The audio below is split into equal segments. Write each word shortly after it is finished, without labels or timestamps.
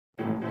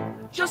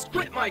Just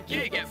quit my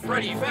gig at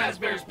Freddy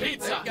Fazbear's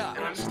Pizza, and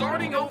I'm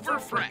starting over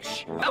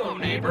fresh. Hello,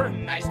 neighbor.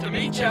 Nice to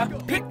meet ya.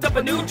 Picked up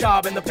a new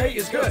job and the pay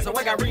is good, so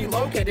I got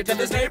relocated to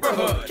this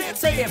neighborhood. Can't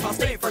say if I'll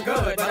stay for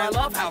good, but I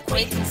love how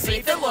quaint and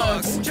safe it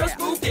looks. Just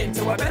moved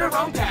into a better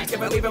unpack.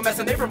 If I leave a mess,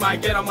 a neighbor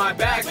might get on my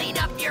back. Clean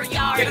up your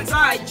yard. Get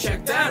inside,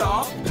 check that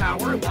off.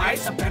 Power,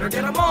 lights, I better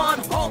get them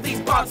on. All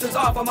these boxes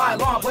off of my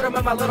lawn, put them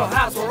in my little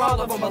house where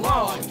all of them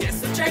belong.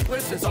 Guess the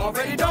checklist is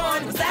already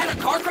done. Was that a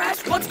car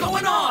crash? What's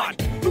going on?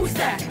 Who's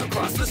that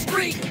across the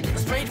street? A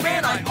strange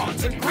man I ought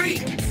to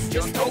greet.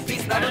 Just hope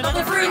he's not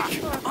another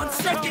freak. On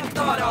second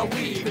thought, I'll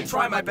leave and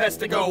try my best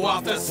to go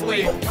off to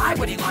sleep. But why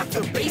would he lock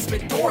the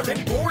basement door,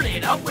 then board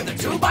it up with a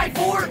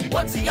 2x4?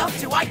 What's he up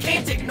to? I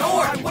can't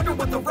ignore. I wonder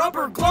what the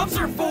rubber gloves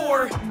are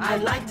for.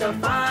 I'd like to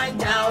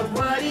find out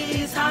what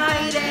he's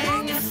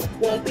hiding.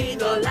 Won't be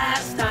the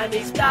last time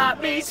he's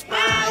got me spying.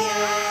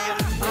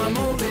 I'm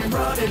only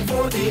running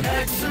for the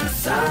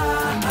exercise.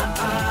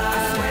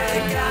 I swear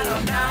to God,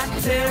 I'm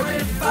not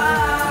terrified.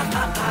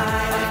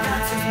 I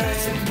got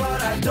suspicions,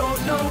 but I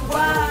don't know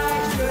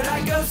why. Should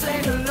I go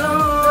say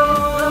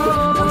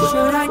hello? Or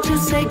should I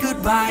just say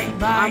goodbye?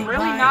 I'm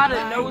really not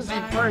a nosy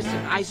person,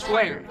 I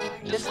swear.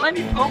 Just let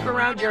me poke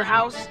around your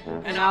house,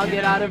 and I'll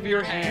get out of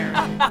your hair.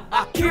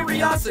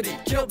 Curiosity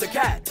killed the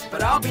cat,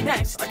 but I'll be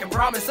next, I can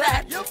promise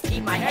that.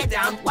 Keep my head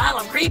down while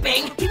I'm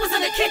creeping. He was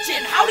in the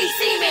kitchen, how'd he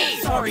see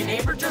me? Sorry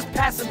neighbor, just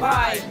passing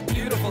by.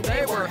 Beautiful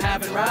day we're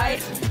having,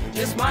 right?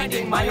 Just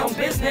minding my own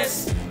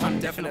business. I'm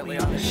definitely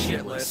on the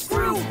shit list.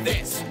 Screw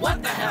this,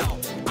 what the hell?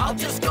 I'll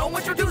just go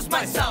introduce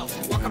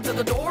myself. Walk up to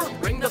the door,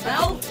 ring the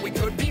bell. We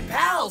could be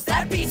pals,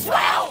 that'd be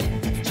swell.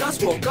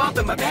 Just woke up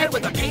in my bed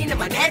with a pain in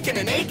my neck and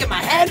an ache in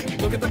my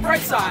head. Look at the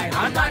bright side,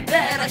 I'm not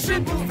dead, I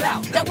should move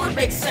out, that would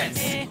make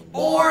sense.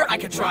 Or I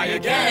could try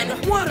again.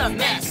 What a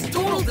mess,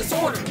 total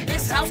disorder.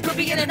 This house could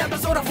be in an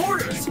episode of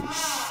Hoarders.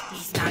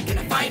 He's not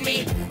gonna find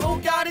me. Oh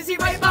God, is he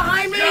right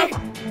behind me?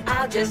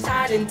 I'll just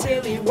hide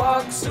until he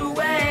walks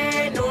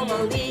away.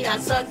 Normally I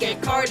suck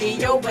at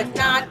cardio, but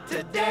not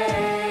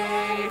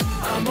today.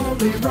 I'm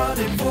only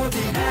running for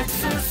the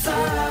exercise.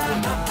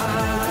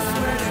 I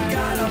swear to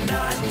God, I'm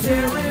not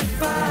terrified.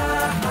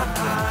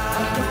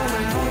 I'm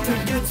going home to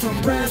get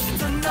some rest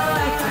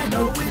tonight. I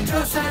know we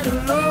just said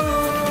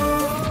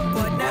hello,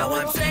 but now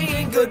I'm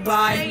saying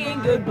goodbye.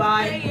 Saying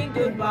goodbye, saying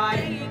goodbye,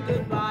 saying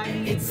goodbye.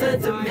 It's a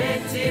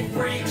demented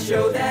freak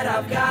show that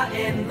I've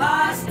gotten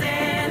lost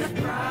in.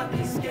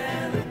 Probably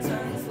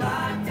skeletons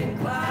locked in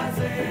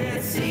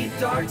closets. See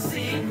dark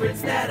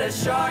secrets that a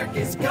shark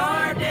is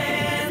guarding.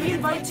 If he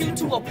invites you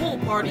to a pool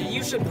party,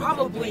 you should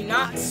probably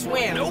not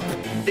swim. Nope.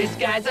 This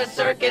guy's a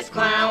circus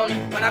clown,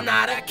 But I'm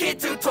not a kid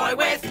to toy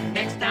with.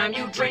 next time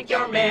you drink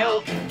your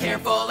milk.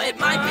 Careful, it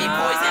might be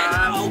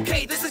poison.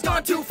 Okay, this has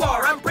gone too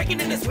far. I'm breaking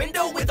in his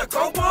window with a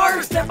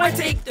crowbar. Step I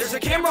take, there's a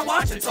camera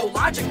watching, so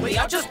logically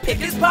I'll just pick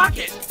his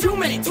pocket. Too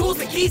many tools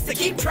and keys to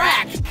keep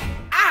track.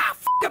 Ah,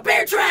 a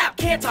bear trap!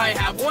 Can't I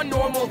have one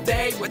normal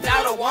day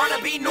without a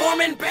wannabe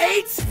Norman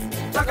Bates?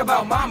 Talk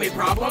about mommy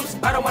problems.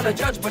 I don't want to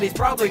judge, but he's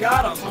probably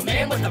got them. A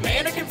man with a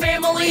mannequin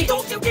family?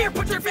 Don't you dare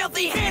put your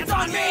filthy hands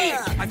on me!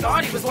 I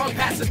thought he was long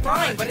past his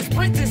prime, but his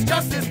sprint is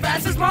just as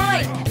fast as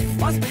mine.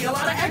 Must be a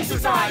lot of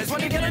exercise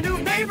when you get a new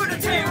neighbor to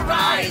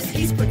terrorize.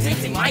 He's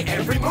predicting my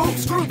every move.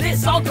 Screw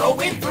this, I'll go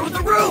in through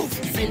the roof.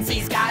 Since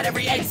he's got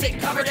every exit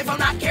covered, if I'm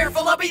not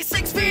careful, I'll be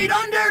 6 feet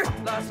under.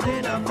 Lost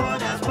in a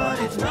corner, but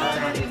it's not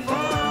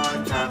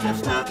anymore. Time to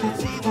stop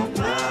his evil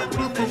blood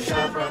with a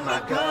shot from my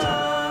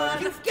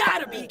gun. You've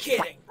gotta be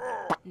kidding.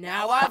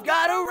 Now I've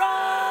gotta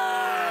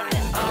run.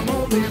 I'm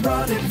only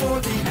running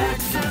for the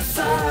exercise.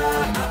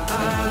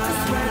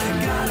 I swear to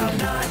God, I'm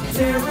not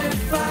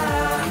terrified.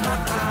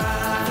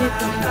 Hit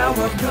the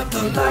power, cut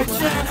the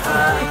lights and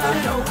hide.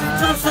 I know we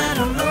just said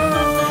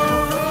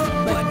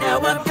hello, but now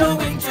I'm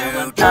going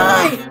to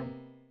die.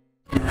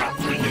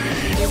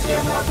 Is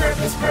there more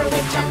purpose for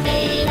which I'm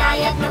made? I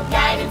have no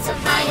guidance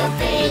of my own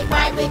fate.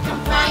 Widely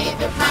compliant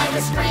with my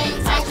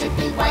restraints. I should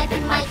be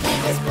wiping my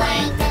canvas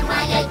blank. And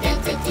my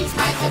identity's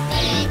my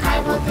debate. I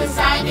will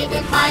design it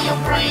in my own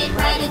brain.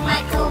 Writing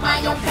my code, my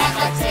own path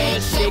I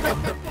take. Shake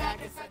up the